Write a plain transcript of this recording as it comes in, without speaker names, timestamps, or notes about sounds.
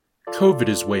COVID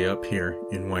is way up here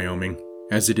in Wyoming,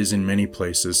 as it is in many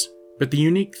places. But the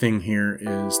unique thing here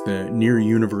is the near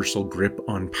universal grip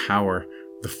on power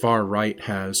the far right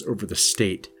has over the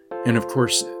state. And of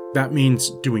course, that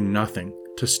means doing nothing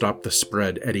to stop the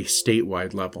spread at a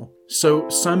statewide level. So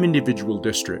some individual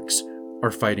districts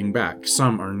are fighting back,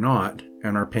 some are not,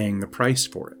 and are paying the price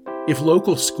for it. If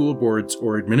local school boards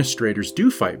or administrators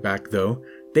do fight back, though,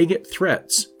 they get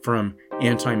threats from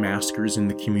anti-maskers in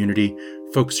the community,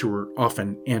 folks who are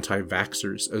often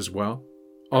anti-vaxxers as well.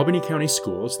 Albany County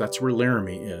Schools, that's where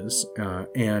Laramie is,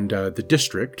 and the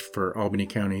district for Albany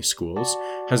County Schools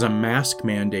has a mask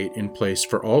mandate in place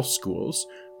for all schools,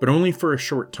 but only for a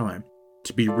short time,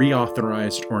 to be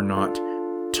reauthorized or not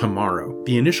tomorrow.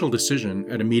 The initial decision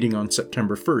at a meeting on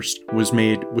September 1st was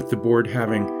made with the board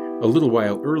having, a little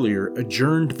while earlier,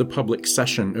 adjourned the public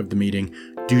session of the meeting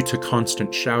due to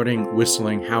constant shouting,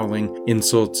 whistling, howling,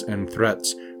 insults, and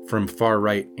threats from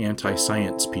far-right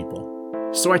anti-science people.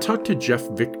 So I talked to Jeff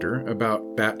Victor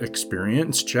about that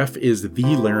experience. Jeff is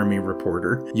the Laramie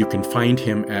Reporter. You can find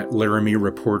him at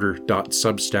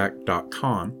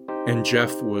laramiereporter.substack.com. And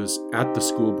Jeff was at the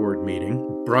school board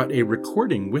meeting, brought a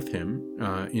recording with him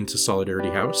into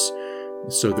Solidarity House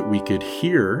so that we could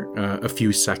hear a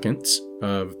few seconds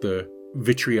of the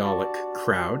vitriolic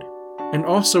crowd, and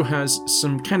also has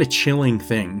some kind of chilling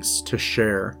things to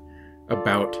share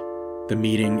about the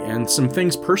meeting and some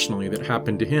things personally that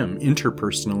happened to him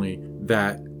interpersonally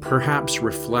that perhaps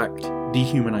reflect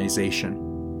dehumanization.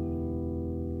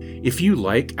 If you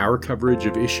like our coverage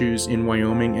of issues in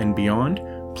Wyoming and beyond,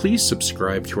 please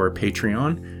subscribe to our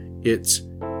Patreon. It's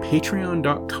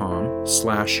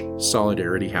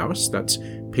patreon.com/solidarityhouse. That's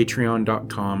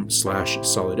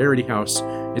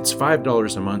patreon.com/solidarityhouse. It's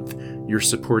 $5 a month. You're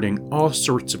supporting all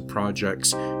sorts of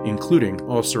projects, including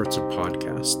all sorts of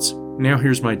podcasts. Now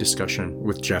here's my discussion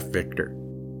with Jeff Victor.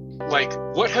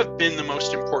 What have been the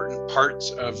most important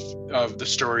parts of the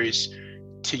stories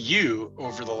to you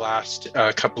over the last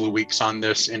couple of weeks on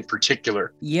this in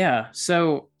particular? Yeah,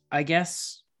 so I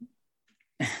guess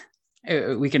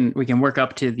we can work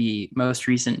up to the most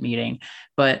recent meeting,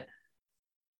 but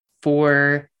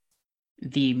for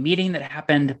the meeting that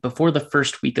happened before the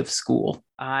first week of school,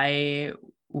 I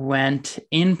went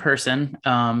in person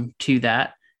to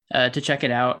that to check it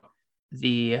out.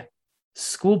 The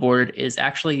school board is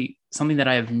actually something that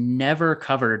I have never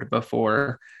covered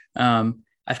before.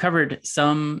 I've covered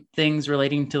some things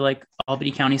relating to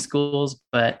Albany County schools,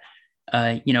 but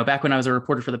back when I was a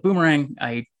reporter for the Boomerang,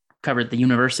 I covered the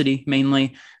university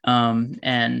mainly,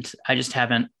 and I just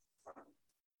haven't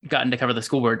gotten to cover the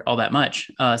school board all that much.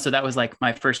 So that was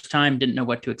my first time, didn't know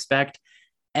what to expect.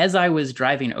 As I was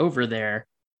driving over there,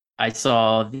 I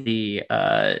saw the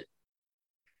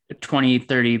 20,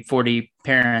 30, 40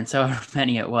 parents, however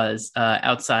many it was,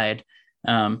 outside.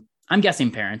 I'm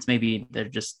guessing parents, maybe they're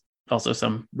just also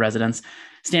some residents,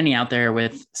 standing out there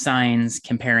with signs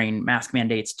comparing mask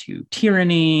mandates to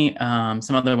tyranny.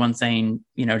 Some other ones saying,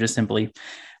 just simply,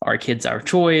 our kids, our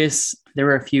choice. There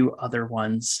were a few other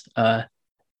ones. I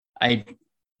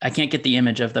can't get the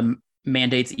image of the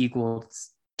mandates equals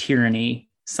tyranny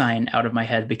sign out of my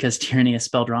head because tyranny is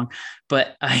spelled wrong.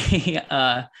 But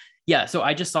so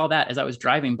I just saw that as I was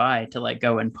driving by to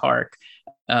go and park.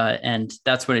 And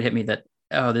that's when it hit me that,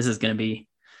 oh, this is going to be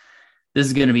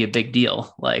a big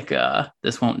deal.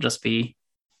 This won't just be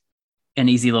an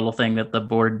easy little thing that the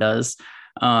board does.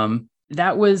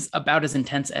 That was about as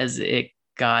intense as it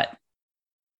got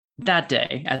that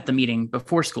day at the meeting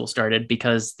before school started,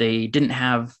 because they didn't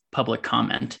have public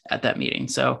comment at that meeting.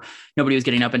 So nobody was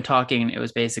getting up and talking. It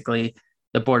was basically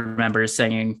the board members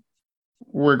saying,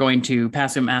 we're going to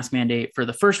pass a mask mandate for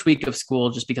the first week of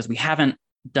school just because we haven't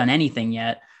done anything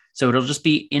yet. So it'll just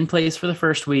be in place for the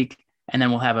first week. And then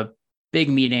we'll have a big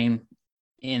meeting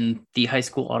in the high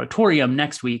school auditorium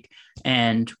next week,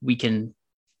 and we can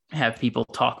have people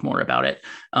talk more about it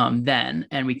then,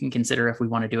 and we can consider if we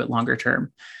want to do it longer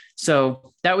term.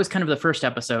 So that was kind of the first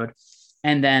episode.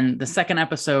 And then the second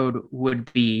episode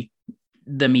would be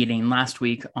the meeting last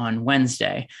week on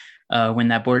Wednesday, when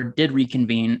that board did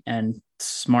reconvene and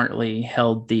smartly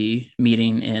held the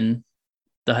meeting in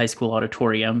the high school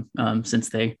auditorium, since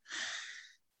they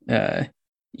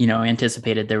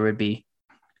anticipated there would be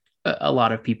a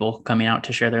lot of people coming out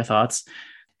to share their thoughts.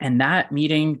 And that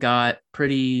meeting got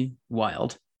pretty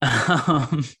wild.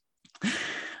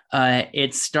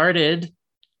 It started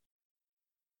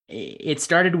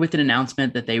with an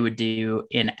announcement that they would do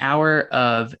an hour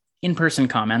of in-person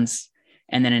comments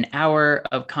and then an hour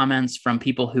of comments from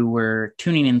people who were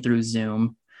tuning in through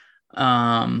Zoom.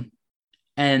 And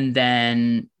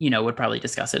then, would probably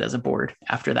discuss it as a board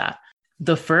after that.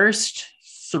 The first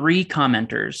three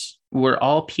commenters were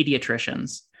all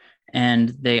pediatricians,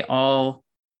 and they all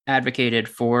advocated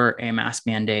for a mask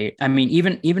mandate. I mean,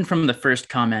 even from the first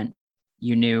comment,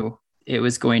 you knew it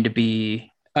was going to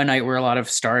be a night where a lot of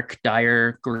stark,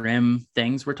 dire, grim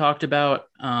things were talked about.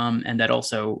 And that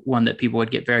also one that people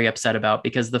would get very upset about,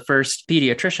 because the first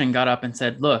pediatrician got up and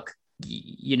said, look,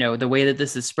 the way that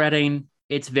this is spreading,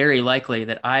 it's very likely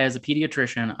that I, as a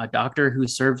pediatrician, a doctor who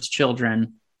serves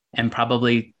children, am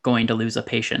probably going to lose a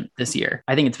patient this year.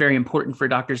 I think it's very important for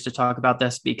doctors to talk about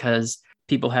this, because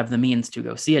people have the means to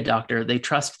go see a doctor. They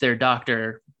trust their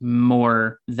doctor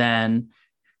more than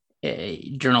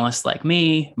journalists like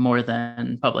me, more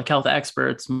than public health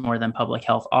experts, more than public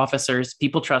health officers.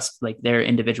 People trust like their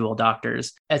individual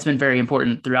doctors. It's been very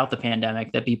important throughout the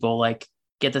pandemic that people like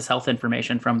get this health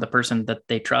information from the person that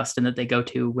they trust and that they go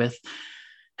to with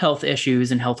health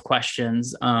issues and health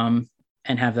questions,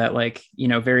 and have that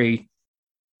very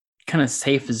kind of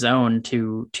safe zone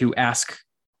to ask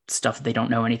stuff they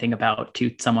don't know anything about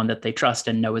to someone that they trust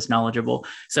and know is knowledgeable.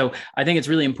 So I think it's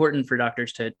really important for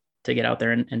doctors to get out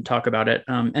there and talk about it,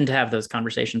 and to have those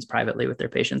conversations privately with their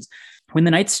patients. When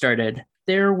the night started,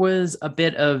 there was a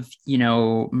bit of,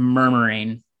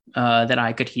 murmuring that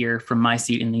I could hear from my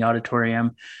seat in the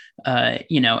auditorium, as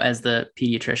the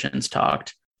pediatricians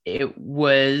talked. It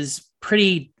was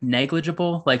pretty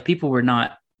negligible. Like people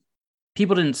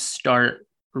didn't start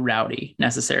rowdy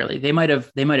necessarily. They might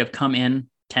have come in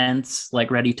tense, like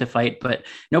ready to fight, but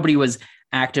nobody was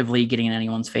actively getting in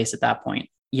anyone's face at that point.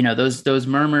 Those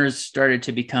murmurs started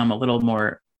to become a little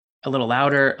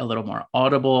louder, a little more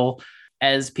audible.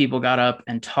 As people got up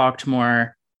and talked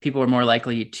more, people were more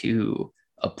likely to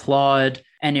applaud.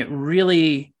 And it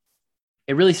really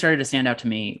started to stand out to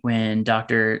me when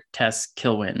Dr. Tess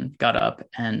Kilwin got up,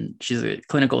 and she's a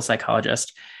clinical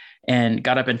psychologist, and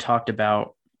got up and talked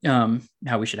about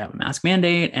how we should have a mask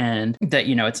mandate, and that,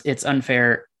 it's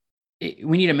unfair.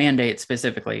 We need a mandate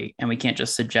specifically, and we can't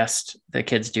just suggest that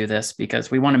kids do this,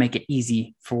 because we want to make it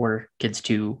easy for kids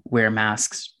to wear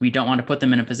masks. We don't want to put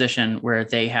them in a position where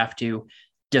they have to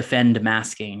defend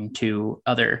masking to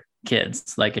other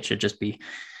kids. Like it should just be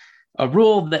a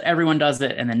rule that everyone does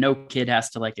it, and then no kid has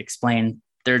to explain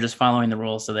they're just following the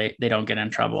rules so they don't get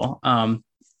in trouble.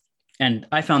 And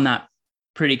I found that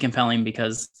pretty compelling,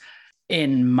 because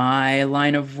in my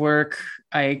line of work,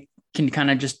 I can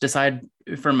kind of just decide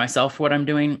for myself what I'm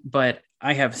doing, but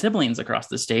I have siblings across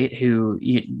the state who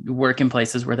work in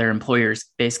places where their employers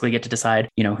basically get to decide,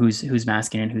 who's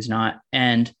masking and who's not.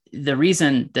 And the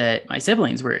reason that my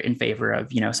siblings were in favor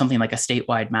of, something like a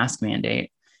statewide mask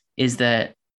mandate is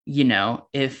that,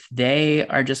 if they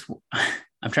are just,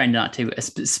 I'm trying not to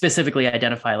specifically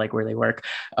identify where they work.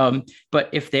 But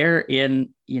if they're in,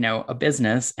 a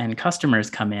business and customers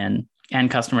come in and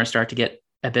customers start to get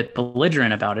a bit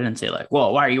belligerent about it and say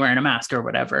well, why are you wearing a mask or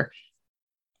whatever?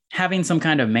 Having some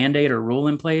kind of mandate or rule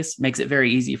in place makes it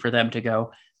very easy for them to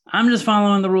go, I'm just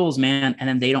following the rules, man. And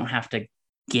then they don't have to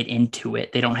get into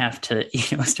it. They don't have to,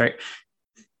 start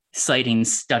citing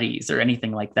studies or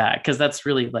anything like that, because that's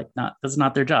really that's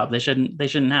not their job. They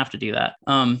shouldn't have to do that.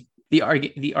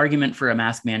 The argument for a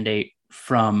mask mandate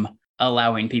from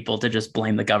allowing people to just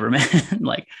blame the government,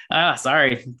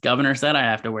 sorry, governor said I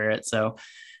have to wear it. So,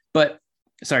 but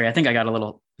sorry, I think I got a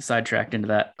little sidetracked into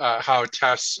that. How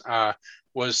Tess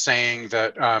was saying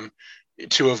that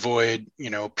to avoid,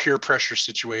 peer pressure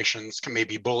situations,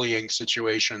 maybe bullying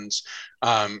situations,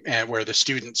 and where the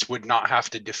students would not have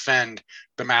to defend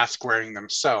the mask wearing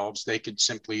themselves. They could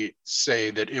simply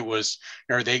say that it was,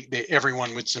 or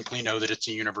everyone would simply know that it's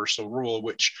a universal rule,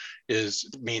 which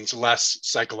means less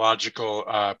psychological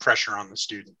pressure on the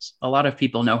students. A lot of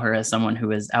people know her as someone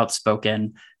who is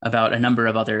outspoken about a number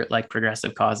of other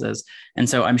progressive causes. And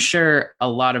so I'm sure a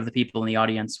lot of the people in the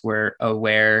audience were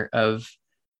aware of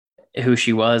who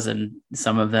she was, and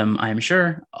some of them, I'm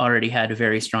sure, already had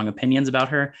very strong opinions about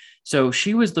her. So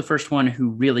she was the first one who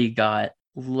really got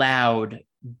loud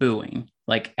booing,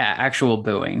 actual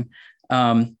booing.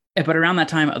 But around that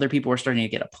time, other people were starting to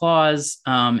get applause.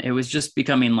 It was just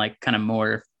becoming kind of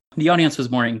more, the audience was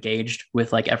more engaged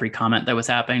with every comment that was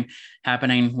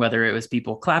happening, whether it was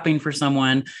people clapping for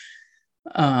someone,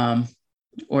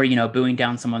 or, booing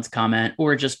down someone's comment,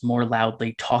 or just more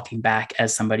loudly talking back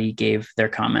as somebody gave their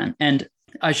comment. And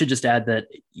I should just add that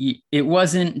it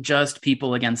wasn't just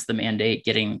people against the mandate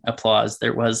getting applause.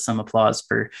 There was some applause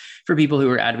for people who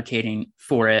were advocating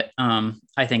for it.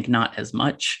 I think not as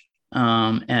much.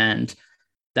 And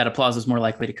that applause was more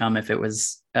likely to come if it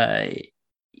was, a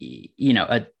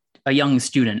young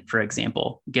student, for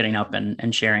example, getting up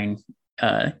and sharing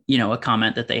a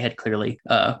comment that they had clearly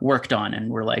worked on and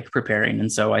were like preparing.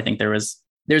 And so I think there's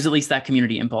at least that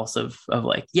community impulse of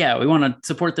like, yeah, we want to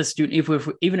support this student,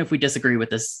 even if we disagree with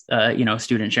this,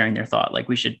 student sharing their thought, like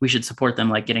we should support them,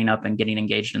 like getting up and getting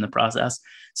engaged in the process.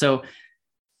 So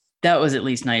that was at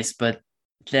least nice, but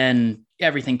then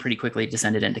everything pretty quickly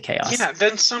descended into chaos. Yeah,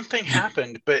 then something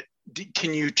happened, but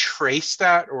can you trace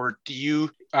that, or do you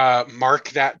mark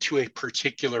that to a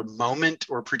particular moment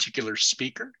or particular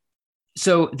speaker?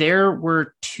 So there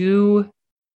were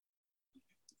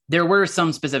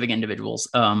some specific individuals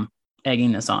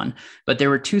egging this on, but there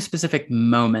were two specific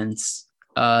moments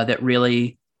that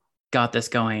really got this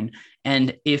going.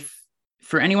 And if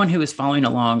for anyone who is following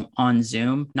along on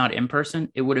Zoom, not in person,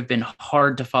 it would have been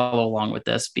hard to follow along with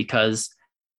this because,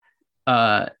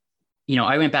 I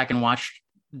went back and watched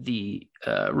the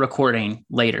recording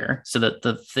later, so that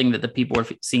the thing that the people were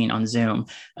seeing on Zoom,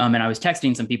 and I was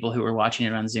texting some people who were watching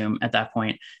it on Zoom at that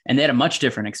point, and they had a much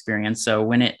different experience. So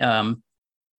when it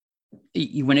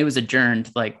was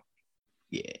adjourned, like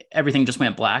everything just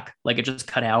went black, like it just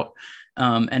cut out.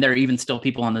 And there are even still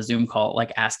people on the Zoom call,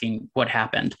 like asking what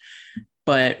happened.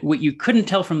 But what you couldn't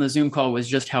tell from the Zoom call was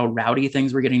just how rowdy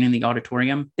things were getting in the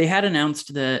auditorium. They had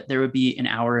announced that there would be an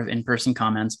hour of in-person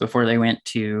comments before they went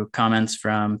to comments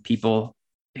from people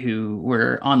who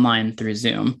were online through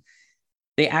Zoom.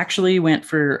 They actually went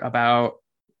for about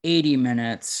 80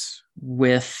 minutes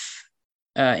with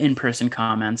in-person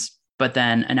comments, but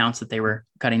then announced that they were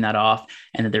cutting that off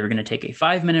and that they were going to take a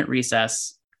 5-minute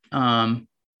recess and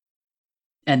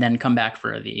then come back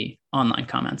for the online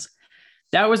comments.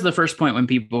 That was the first point when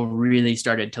people really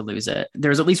started to lose it. There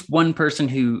was at least one person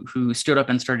who stood up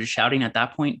and started shouting at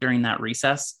that point during that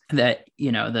recess that,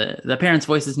 the parents'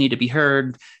 voices need to be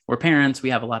heard. We're parents.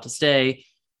 We have a lot to say.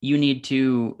 You need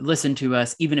to listen to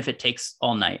us, even if it takes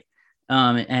all night.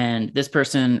 And this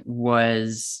person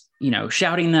was,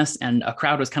 shouting this, and a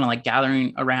crowd was kind of like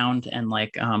gathering around and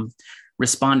like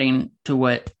responding to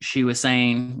what she was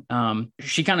saying.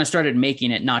 She kind of started making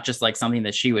it not just like something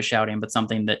that she was shouting, but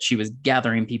something that she was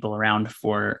gathering people around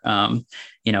for,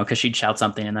 because she'd shout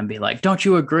something and then be like, "Don't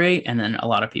you agree?" And then a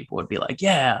lot of people would be like,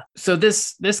 "Yeah." So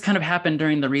this kind of happened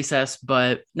during the recess,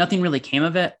 but nothing really came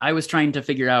of it. I was trying to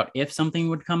figure out if something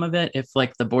would come of it, if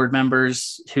like the board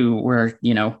members who were,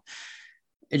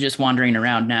 just wandering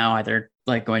around now, either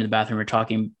like going to the bathroom or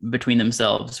talking between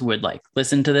themselves, would like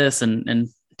listen to this and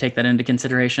take that into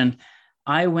consideration.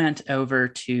 I went over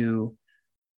to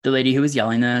the lady who was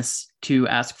yelling this to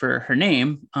ask for her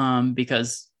name,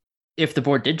 because if the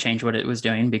board did change what it was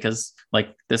doing, because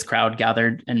like this crowd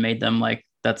gathered and made them like,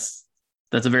 that's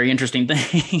a very interesting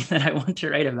thing that I want to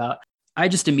write about. I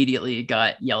just immediately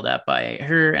got yelled at by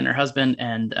her and her husband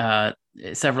and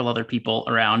several other people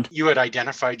around. You had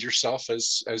identified yourself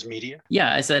as media?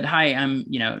 Yeah, I said, "Hi, I'm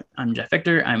Jeff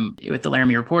Victor. I'm with the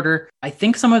Laramie Reporter." I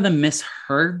think some of them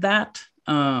misheard that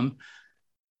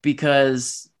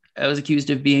because I was accused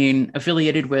of being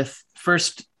affiliated with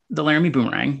first the Laramie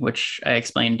Boomerang, which I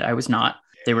explained I was not.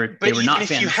 They were not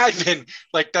fans. If you had been,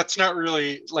 like, that's not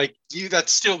really like you.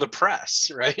 That's still the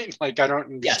press, right? Like, I don't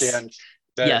understand. Yes.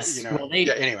 That, yes. Well,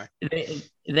 anyway,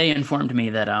 they informed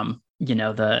me that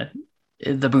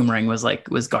the Boomerang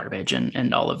was garbage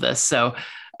and all of this. So,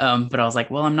 but I was like,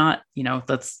 well, I'm not,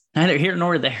 that's neither here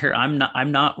nor there. I'm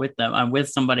not with them. I'm with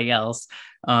somebody else.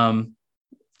 I'm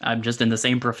just in the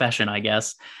same profession, I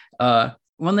guess.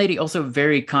 One lady also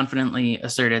very confidently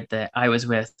asserted that I was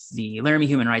with the Laramie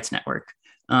Human Rights Network,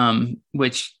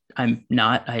 which I'm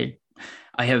not. I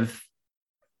have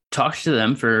talked to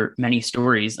them for many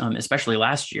stories, especially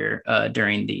last year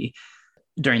during the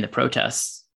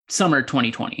protests, summer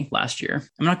 2020 last year.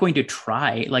 I'm not going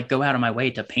to go out of my way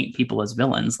to paint people as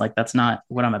villains. Like, that's not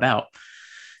what I'm about.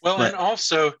 Well, and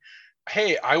also,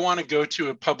 hey, I want to go to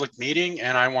a public meeting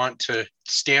and I want to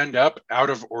stand up out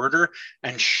of order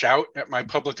and shout at my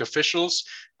public officials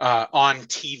on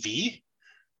TV,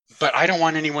 but I don't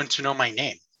want anyone to know my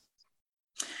name.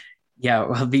 Yeah,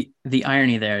 well, the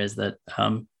irony there is that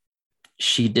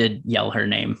she did yell her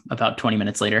name about 20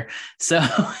 minutes later. So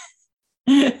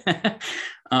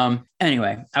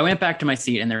anyway, I went back to my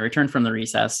seat and they returned from the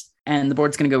recess, and the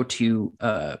board's going to go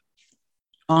to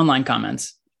online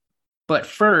comments. But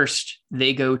first,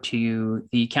 they go to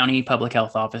the county public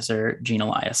health officer, Jean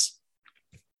Elias.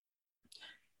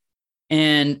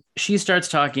 And she starts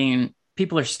talking.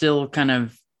 People are still kind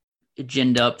of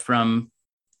ginned up from,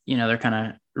 their kind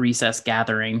of recess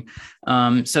gathering.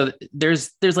 So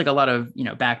there's like a lot of,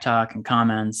 back talk and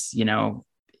comments,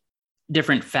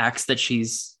 different facts that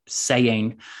she's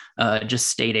saying, just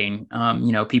stating,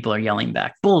 people are yelling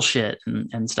back bullshit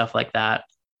and stuff like that.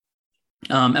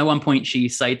 At one point, she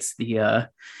cites the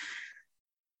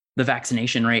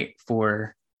vaccination rate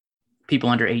for people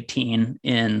under 18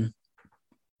 in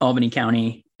Albany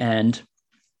County. And,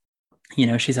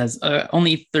 she says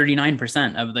only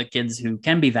 39% of the kids who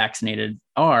can be vaccinated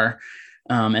are,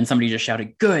 and somebody just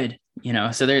shouted, good,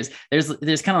 so there's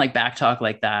kind of like back talk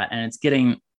like that, and it's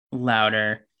getting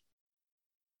louder.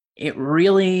 It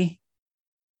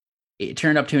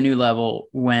turned up to a new level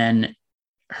when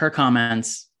her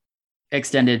comments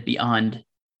extended beyond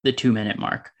the 2-minute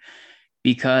mark,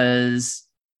 because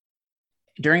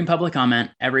during public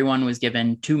comment, everyone was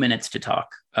given 2 minutes to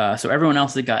talk. So everyone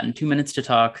else had gotten 2 minutes to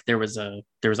talk. There was a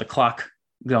clock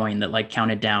going that like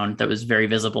counted down that was very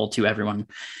visible to everyone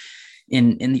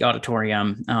in the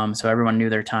auditorium. So everyone knew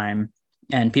their time,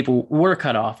 and people were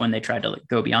cut off when they tried to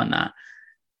go beyond that.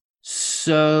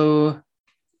 So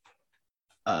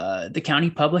the county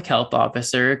public health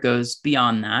officer goes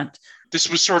beyond that. This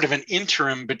was sort of an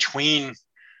interim between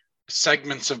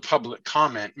segments of public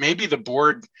comment. Maybe the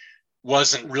board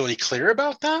wasn't really clear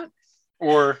about that,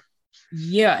 or?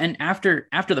 Yeah. And after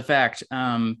the fact,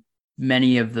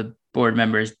 many of the board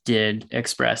members did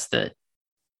express that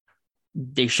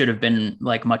they should have been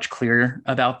like much clearer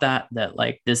about that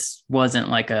like this wasn't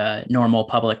like a normal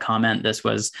public comment. This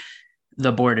was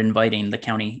the board inviting the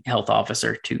county health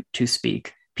officer to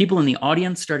speak. People in the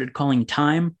audience started calling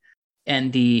time,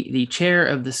 and the chair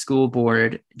of the school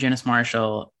board, Janice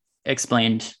Marshall,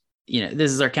 explained,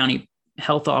 this is our county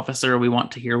health officer. We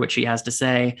want to hear what she has to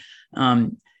say.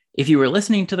 If you were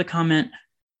listening to the comment,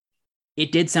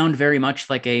 it did sound very much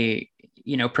like a,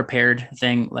 prepared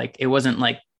thing. Like it wasn't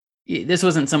like, this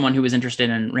wasn't someone who was interested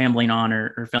in rambling on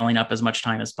or filling up as much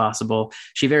time as possible.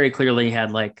 She very clearly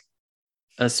had like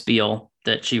a spiel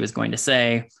that she was going to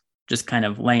say, just kind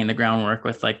of laying the groundwork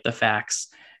with like the facts,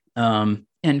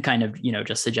 and kind of,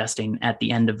 just suggesting at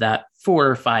the end of that 4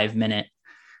 or 5 minute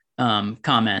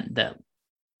comment that,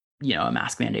 a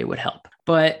mask mandate would help.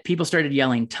 But people started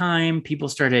yelling time. People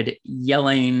started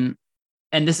yelling.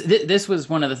 And this was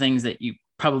one of the things that you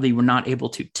probably were not able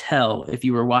to tell if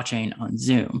you were watching on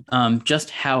Zoom,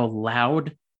 just how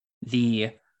loud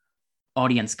the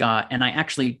audience got. And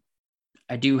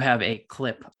I do have a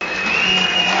clip.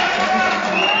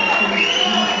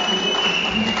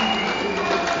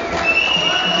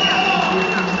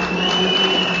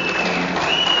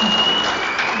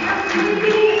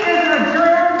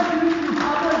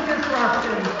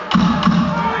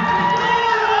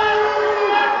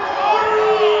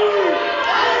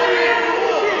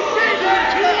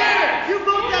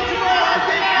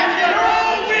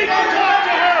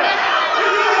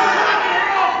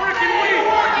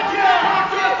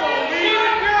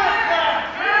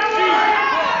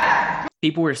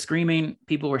 People were screaming,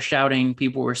 people were shouting,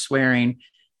 people were swearing,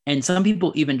 and some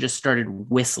people even just started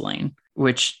whistling,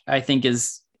 which I think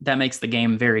that makes the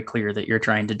game very clear that you're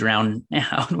trying to drown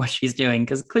out what she's doing,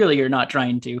 because clearly you're not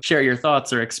trying to share your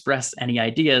thoughts or express any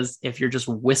ideas if you're just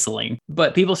whistling.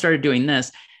 But people started doing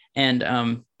this,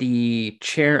 and the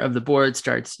chair of the board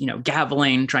starts,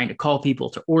 gaveling, trying to call people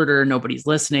to order. Nobody's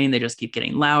listening. They just keep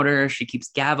getting louder. She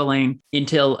keeps gaveling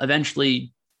until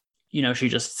eventually, she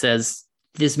just says,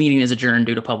 this meeting is adjourned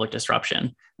due to public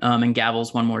disruption, and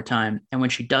gavels one more time. And when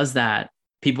she does that,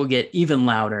 people get even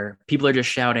louder. People are just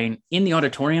shouting in the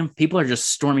auditorium. People are just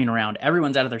storming around.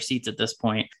 Everyone's out of their seats at this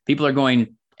point. People are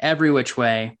going every which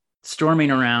way,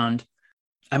 storming around.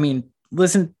 I mean,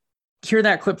 listen, hear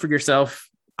that clip for yourself.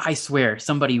 I swear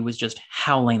somebody was just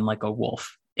howling like a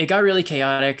wolf. It got really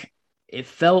chaotic. It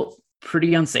felt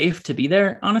pretty unsafe to be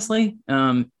there, honestly.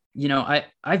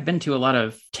 I've been to a lot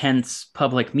of tense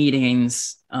public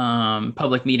meetings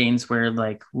where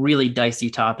like really dicey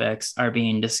topics are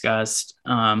being discussed,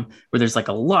 where there's like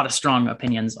a lot of strong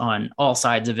opinions on all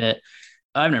sides of it.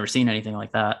 I've never seen anything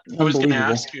like that. I was going to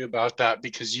ask you about that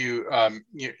because you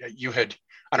had,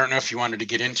 I don't know if you wanted to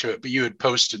get into it, but you had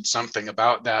posted something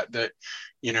about that,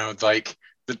 like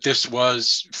that this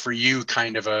was for you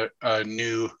kind of a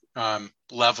new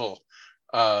level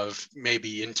of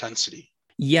maybe intensity.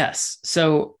 Yes.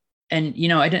 So, and,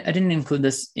 I didn't include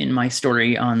this in my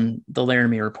story on the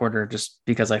Laramie Reporter just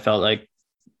because I felt like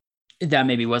that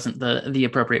maybe wasn't the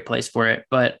appropriate place for it.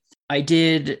 But I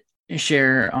did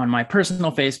share on my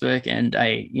personal Facebook, and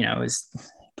I, was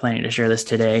planning to share this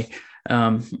today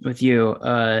with you.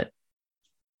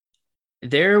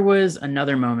 There was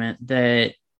another moment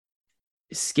that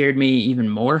scared me even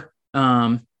more.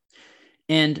 And,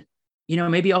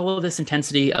 maybe all of this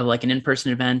intensity of like an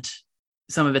in-person event,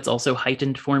 some of it's also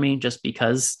heightened for me just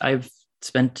because I've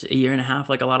spent a year and a half,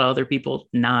 like a lot of other people,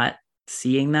 not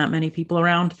seeing that many people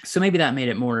around. So maybe that made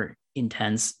it more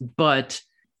intense. But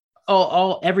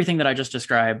everything that I just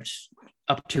described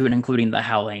up to and including the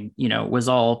howling, was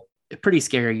all pretty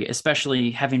scary,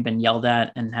 especially having been yelled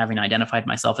at and having identified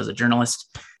myself as a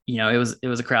journalist. It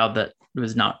was a crowd that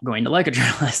was not going to like a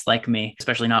journalist like me,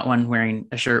 especially not one wearing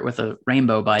a shirt with a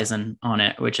rainbow bison on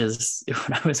it, which is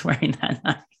what I was wearing that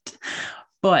night.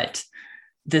 But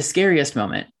the scariest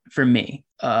moment for me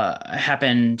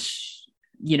happened,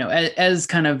 as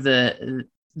kind of the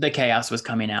chaos was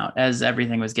coming out, as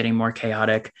everything was getting more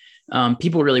chaotic.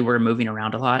 People really were moving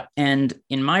around a lot. And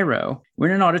in my row, we're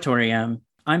in an auditorium.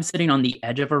 I'm sitting on the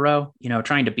edge of a row,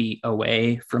 trying to be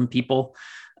away from people.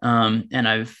 And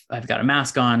I've got a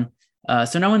mask on.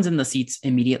 So no one's in the seats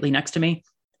immediately next to me.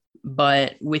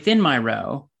 But within my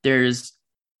row, there's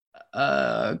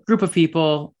a group of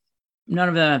people. None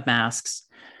of them have masks.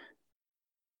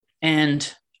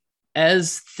 And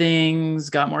as things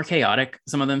got more chaotic,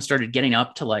 some of them started getting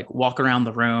up to walk around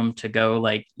the room to go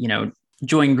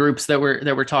join groups that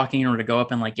were talking, or to go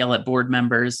up and yell at board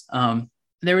members.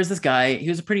 There was this guy. He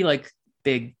was a pretty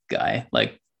big guy,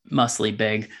 muscly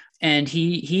big, and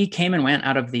he came and went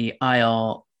out of the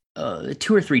aisle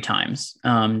 2 or 3 times.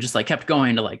 Just kept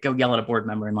going to go yell at a board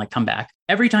member and come back.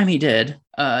 Every time he did,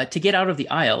 to get out of the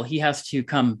aisle, he has to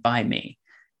come by me.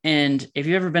 And if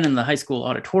you've ever been in the high school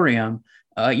auditorium,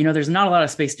 there's not a lot of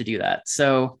space to do that.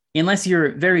 So unless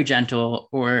you're very gentle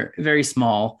or very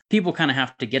small, people kind of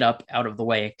have to get up out of the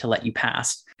way to let you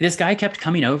pass. This guy kept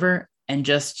coming over and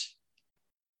just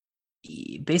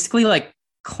basically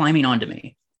climbing onto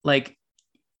me.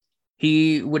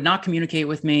 He would not communicate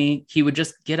with me. He would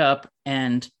just get up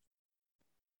and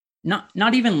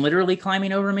not even literally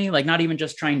climbing over me, not even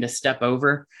just trying to step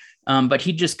over. But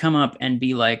he'd just come up and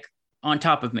be on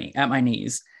top of me at my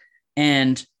knees.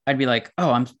 And I'd be like,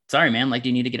 "Oh, I'm sorry, man. Do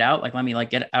you need to get out? Let me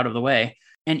get out of the way."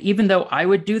 And even though I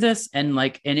would do this and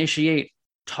initiate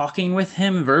talking with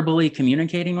him, verbally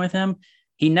communicating with him,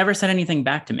 he never said anything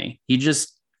back to me. He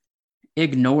just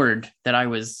ignored that I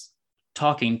was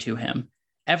talking to him.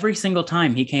 Every single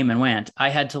time he came and went, I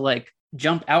had to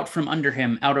jump out from under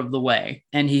him, out of the way.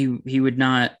 And he would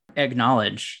not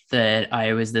acknowledge that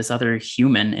I was this other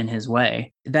human in his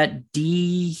way. That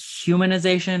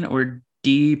dehumanization or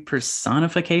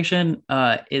depersonification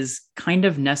is kind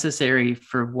of necessary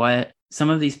for what some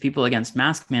of these people against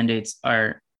mask mandates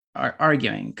are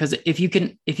arguing. Because if you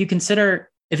consider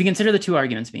the two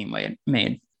arguments being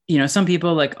made, some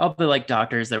people all the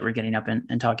doctors that were getting up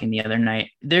and talking the other night,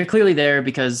 they're clearly there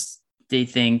because they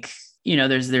think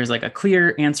there's a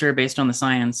clear answer based on the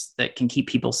science that can keep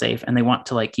people safe, and they want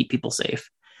to keep people safe.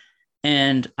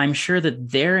 And I'm sure that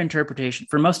their interpretation,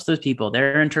 for most of those people,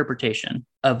 their interpretation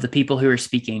of the people who are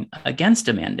speaking against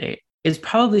a mandate is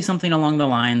probably something along the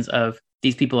lines of,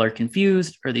 these people are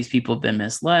confused, or these people have been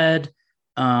misled.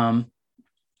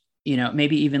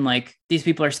 Maybe even these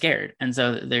people are scared, and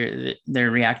so they're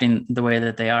reacting the way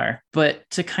that they are. But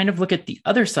to kind of look at the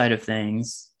other side of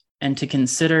things and to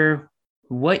consider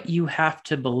what you have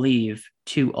to believe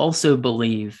to also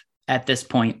believe at this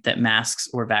point that masks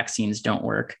or vaccines don't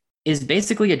work is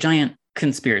basically a giant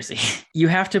conspiracy. You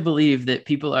have to believe that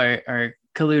people are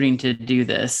colluding to do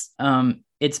this. I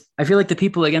feel like the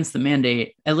people against the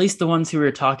mandate, at least the ones who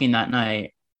were talking that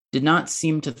night, did not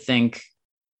seem to think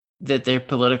that their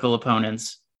political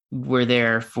opponents were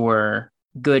there for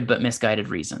good but misguided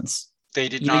reasons. They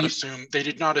did not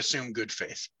assume good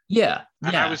faith. Yeah.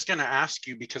 And I was going to ask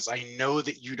you, because I know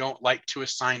that you don't like to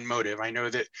assign motive. I know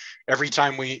that every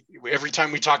time we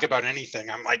talk about anything,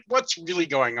 I'm like, what's really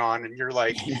going on? And you're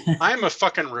like, I'm a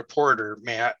fucking reporter,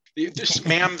 Matt.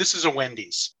 Ma'am, this is a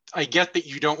Wendy's. I get that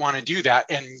you don't want to do that.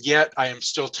 And yet I am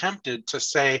still tempted to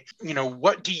say,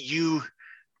 what do you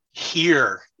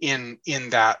hear in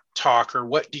that talk, or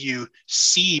what do you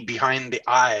see behind the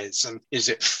eyes? And is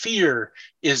it fear?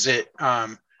 Is it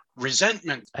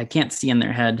resentment? I can't see in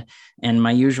their head, and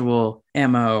my usual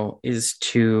MO is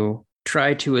to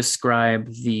try to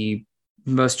ascribe the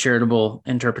most charitable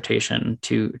interpretation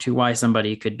to why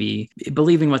somebody could be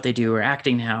believing what they do or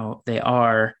acting how they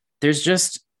are. There's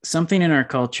just something in our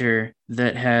culture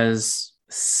that has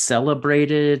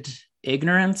celebrated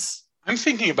ignorance. I'm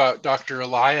thinking about Dr.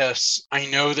 Elias. I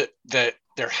know that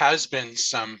there has been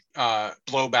some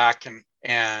blowback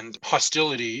and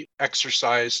hostility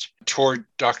exercised toward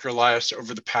Dr. Elias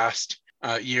over the past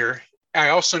year. I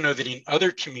also know that in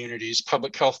other communities,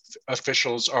 public health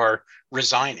officials are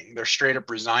resigning. They're straight up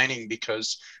resigning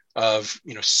because of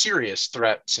serious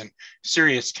threats and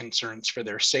serious concerns for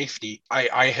their safety.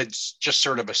 I had just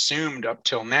sort of assumed up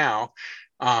till now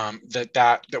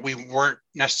that we weren't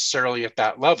necessarily at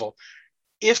that level.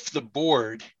 If the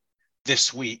board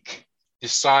this week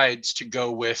decides to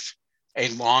go with a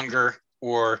longer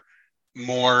or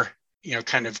more,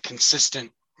 kind of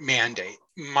consistent mandate.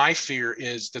 My fear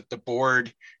is that the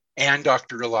board and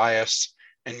Dr. Elias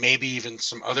and maybe even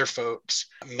some other folks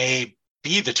may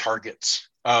be the targets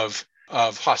of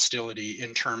hostility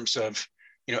in terms of,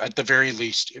 at the very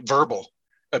least, verbal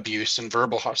abuse and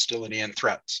verbal hostility and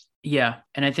threats. Yeah,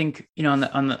 and I think on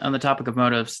the topic of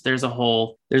motives, there's a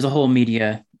whole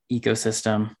media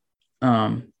ecosystem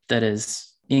that is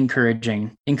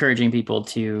encouraging people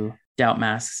to doubt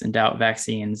masks and doubt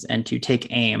vaccines and to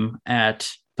take aim at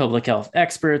public health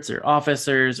experts or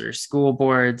officers or school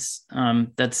boards.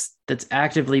 That's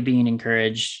actively being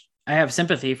encouraged. I have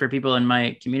sympathy for people in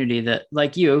my community that,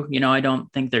 like you, I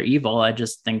don't think they're evil. I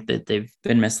just think that they've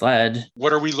been misled.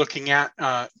 What are we looking at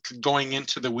going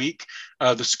into the week?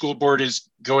 The school board is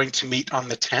going to meet on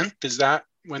the 10th. Is that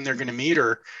when they're going to meet,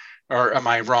 or am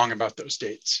I wrong about those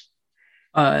dates?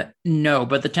 No,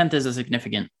 but the 10th is a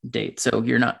significant date. So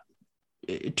you're not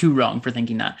too wrong for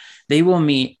thinking that. They will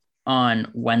meet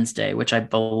on Wednesday, which I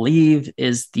believe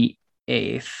is the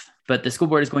 8th. But the school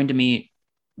board is going to meet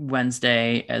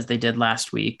Wednesday, as they did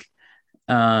last week,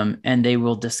 and they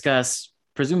will discuss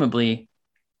presumably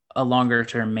a longer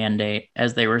term mandate,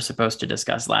 as they were supposed to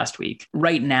discuss last week.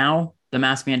 Right now, the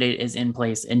mask mandate is in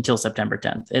place until September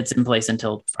 10th. It's in place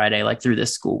until Friday, like through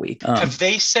this school week. Have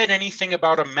they said anything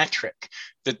about a metric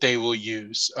that they will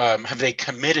use? Have they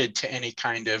committed to any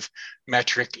kind of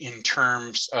metric in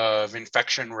terms of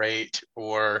infection rate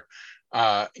or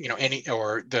any,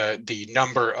 or the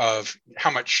number of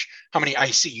how many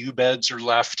ICU beds are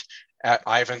left at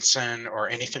Ivinson or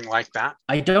anything like that?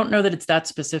 I don't know that it's that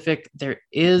specific. There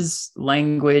is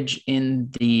language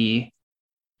in the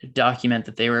document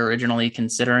that they were originally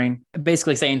considering,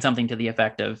 basically saying something to the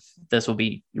effect of this will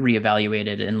be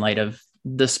reevaluated in light of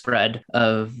the spread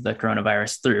of the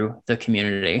coronavirus through the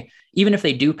community. Even if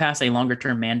they do pass a longer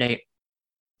term mandate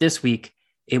this week,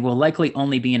 it will likely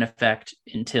only be in effect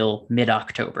until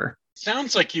mid-October.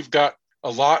 Sounds like you've got a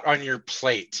lot on your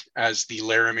plate as the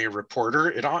Laramie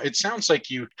reporter. It sounds like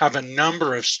you have a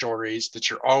number of stories that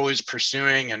you're always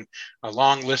pursuing and a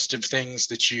long list of things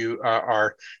that you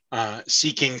are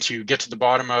seeking to get to the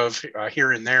bottom of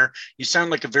here and there. You sound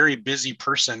like a very busy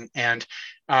person. And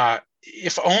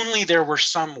if only there were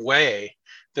some way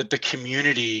that the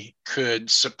community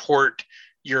could support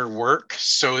your work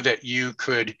so that you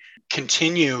could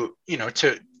continue,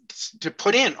 to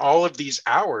put in all of these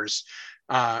hours.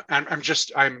 I'm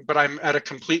at a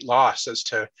complete loss as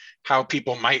to how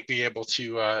people might be able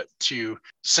to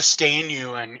sustain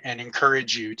you and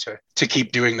encourage you to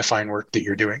keep doing the fine work that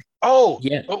you're doing. Oh,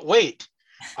 yeah. But wait,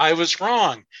 I was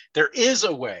wrong. There is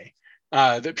a way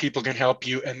that people can help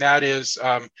you, and that is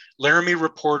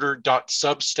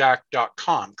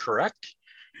laramiereporter.substack.com, correct?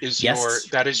 Yes.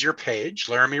 That is your page,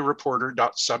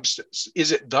 laramiereporter.substack.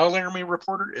 Is it the Laramie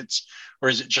Reporter? Or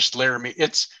is it just Laramie?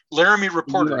 It's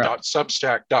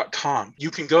laramiereporter.substack.com. You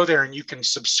can go there and you can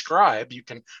subscribe. You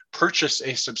can purchase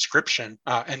a subscription,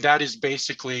 and that is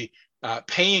basically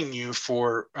paying you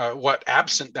for what,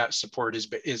 absent that support,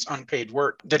 is unpaid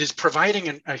work that is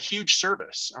providing a huge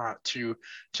service to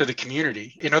the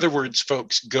community. In other words,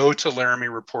 folks, go to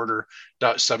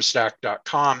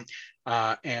laramiereporter.substack.com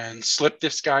and slip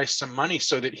this guy some money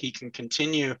so that he can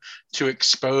continue to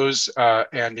expose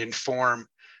and inform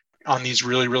on these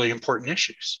really, really important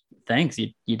issues. Thanks.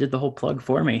 You did the whole plug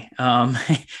for me.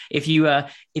 If you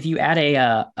add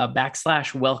a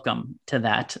 /welcome to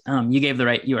that, you gave the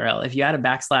right URL. If you add a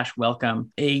 /welcome,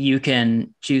 you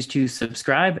can choose to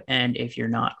subscribe. And if you're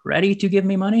not ready to give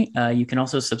me money, you can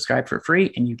also subscribe for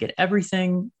free, and you get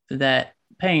everything that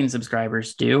paying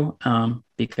subscribers do,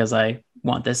 because I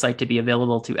want this site to be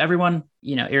available to everyone,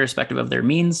 irrespective of their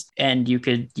means. And you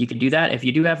could do that. If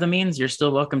you do have the means, you're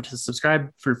still welcome to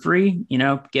subscribe for free,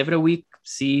 give it a week,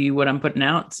 see what I'm putting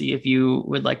out, see if you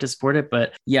would like to support it.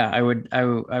 But yeah, I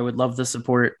would love the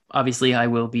support. Obviously, I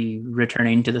will be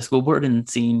returning to the school board and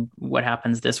seeing what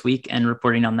happens this week and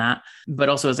reporting on that. But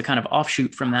also, as a kind of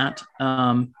offshoot from that,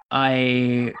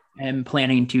 I am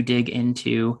planning to dig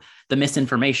into the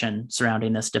misinformation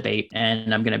surrounding this debate.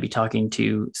 And I'm going to be talking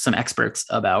to some experts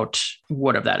about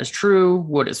what of that is true,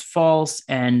 what is false,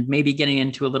 and maybe getting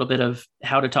into a little bit of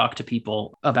how to talk to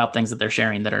people about things that they're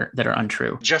sharing that are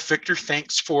untrue. Jeff Victor,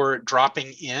 thanks for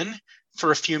dropping in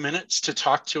for a few minutes to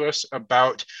talk to us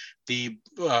about the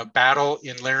battle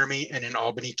in Laramie and in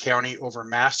Albany County over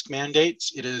mask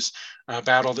mandates. It is a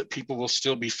battle that people will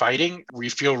still be fighting. We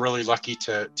feel really lucky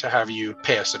to have you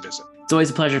pay us a visit. It's always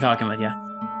a pleasure talking with you.